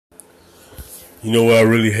You know what I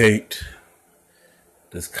really hate?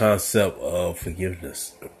 This concept of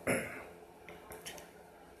forgiveness.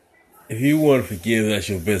 If you want to forgive, that's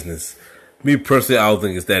your business. Me personally, I don't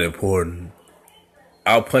think it's that important.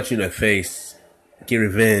 I'll punch you in the face, get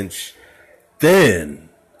revenge, then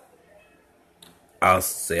I'll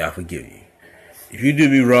say I forgive you. If you do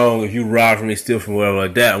me wrong, if you rob from me, steal from whatever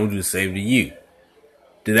like that, I'm going to do the same to you.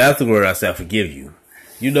 Then afterward, I say I forgive you.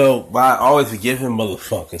 You know, by always forgiving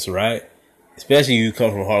motherfuckers, right? Especially if you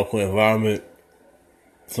come from a hardcore environment.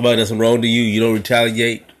 Somebody does something wrong to you, you don't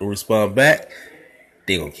retaliate or respond back,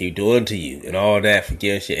 they gonna keep doing it to you. And all that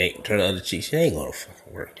forgiving shit ain't, turn the other cheek, shit ain't gonna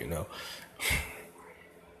fucking work, you know.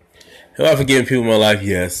 Have I forgiven people in my life?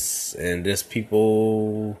 Yes. And there's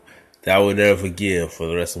people that I would never forgive for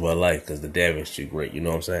the rest of my life because the damage is too great, you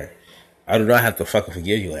know what I'm saying? I do not have to fucking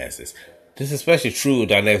forgive you asses. This is especially true with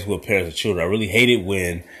dynamics with parents and children. I really hate it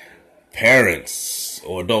when parents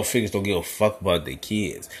or adult figures don't give a fuck about their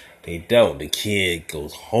kids. They don't. The kid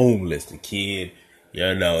goes homeless. The kid,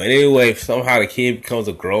 you know. And anyway, somehow the kid becomes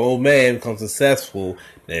a grown man, becomes successful,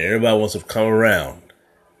 then everybody wants to come around.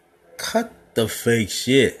 Cut the fake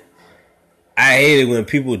shit. I hate it when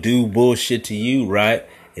people do bullshit to you, right?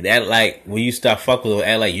 And act like, when you stop fucking with them,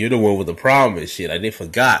 act like you're the one with the problem and shit. Like they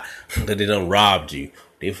forgot that they done robbed you.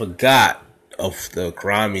 They forgot of the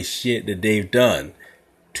grimy shit that they've done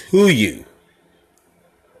to you.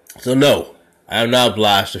 So no. I am not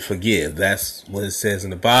obliged to forgive. That's what it says in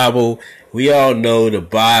the Bible. We all know the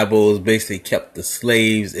Bible has basically kept the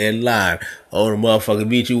slaves in line. Oh, the motherfucker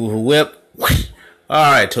beat you with a whip.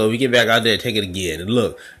 Alright, Toby, get back out there and take it again. And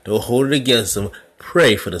look, don't hold it against them.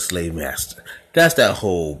 Pray for the slave master. That's that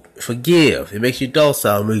whole forgive. It makes you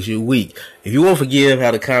docile, it makes you weak. If you won't forgive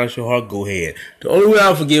out of kindness of your heart, go ahead. The only way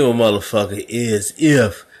I'll forgive a motherfucker is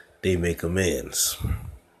if they make amends.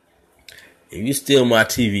 If you steal my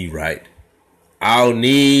TV, right? I don't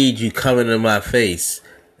need you coming in my face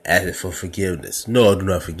asking for forgiveness. No, I do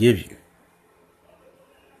not forgive you.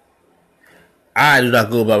 I do not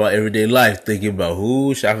go about my everyday life thinking about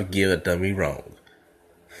who should I forgive that done me wrong.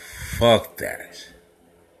 Fuck that.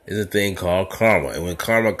 There's a thing called karma. And when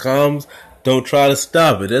karma comes, don't try to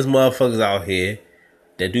stop it. There's motherfuckers out here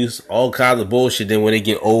that do all kinds of bullshit. Then when they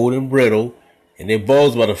get old and brittle, and their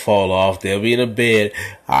balls about to fall off, they'll be in a bed.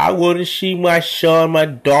 I want to see my son, my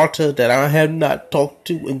daughter that I have not talked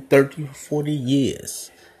to in 30 or 40 years.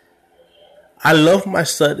 I love my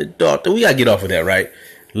son and daughter. We gotta get off of that, right?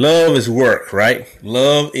 Love is work, right?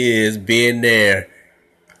 Love is being there.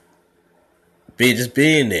 Just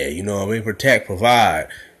being there, you know what I mean? Protect, provide,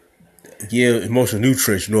 give emotional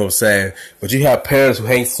nutrients, you know what I'm saying? But you have parents who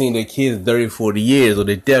ain't seen their kids in 30 or 40 years, or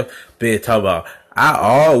they deathbed talking about, I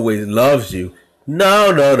always loved you.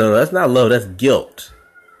 No, that's not love, that's guilt.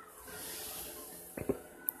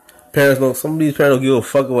 Some of these parents don't give a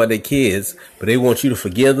fuck about their kids, but they want you to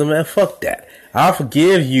forgive them, man. Fuck that. I'll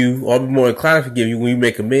forgive you, or I'll be more inclined to forgive you when you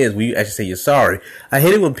make amends, when you actually say you're sorry. I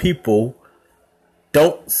hate it when people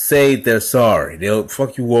don't say they're sorry. They'll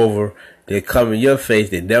fuck you over, they'll come in your face,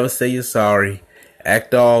 they never say you're sorry,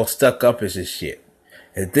 act all stuck up and shit.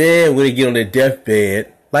 And then when they get on their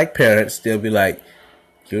deathbed, like parents, they'll be like,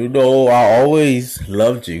 you know, I always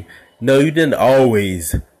loved you. No, you didn't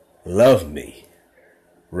always love me.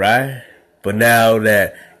 Right? But now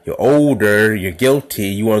that you're older, you're guilty,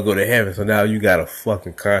 you want to go to heaven, so now you got a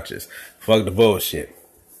fucking conscience. Fuck the bullshit.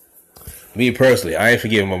 Me personally, I ain't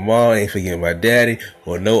forgiving my mom, I ain't forgiving my daddy,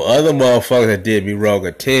 or no other motherfucker that did me wrong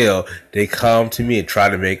until they come to me and try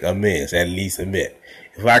to make amends, at least admit.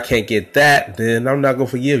 If I can't get that, then I'm not going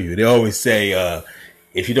to forgive you. They always say,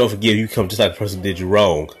 if you don't forgive, you come just like the person did you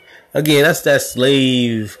wrong. Again, that's that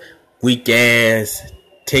slave, weak ass,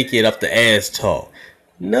 take it up the ass talk.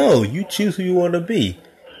 No, you choose who you want to be.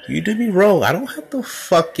 You did me wrong. I don't have to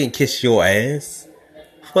fucking kiss your ass.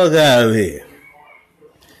 Fuck out of here.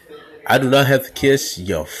 I do not have to kiss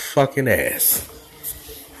your fucking ass.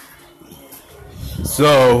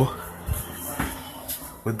 So,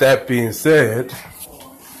 with that being said,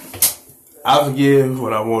 I forgive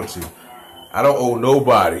when I want to. I don't owe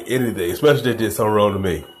nobody anything, especially if they did something wrong to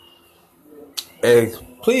me. And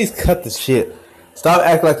please cut the shit. Stop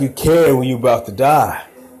acting like you care when you're about to die.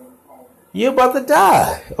 You're about to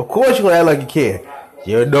die. Of course you're going to act like you care.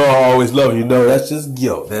 You know I always love you. No, that's just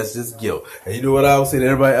guilt. That's just guilt. And you know what I would say to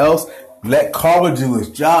everybody else? Let karma do its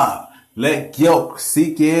job. Let guilt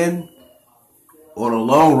seek in on a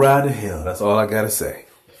long ride to hell. That's all I got to say.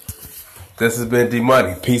 This has been D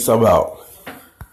Money. Peace, I'm out.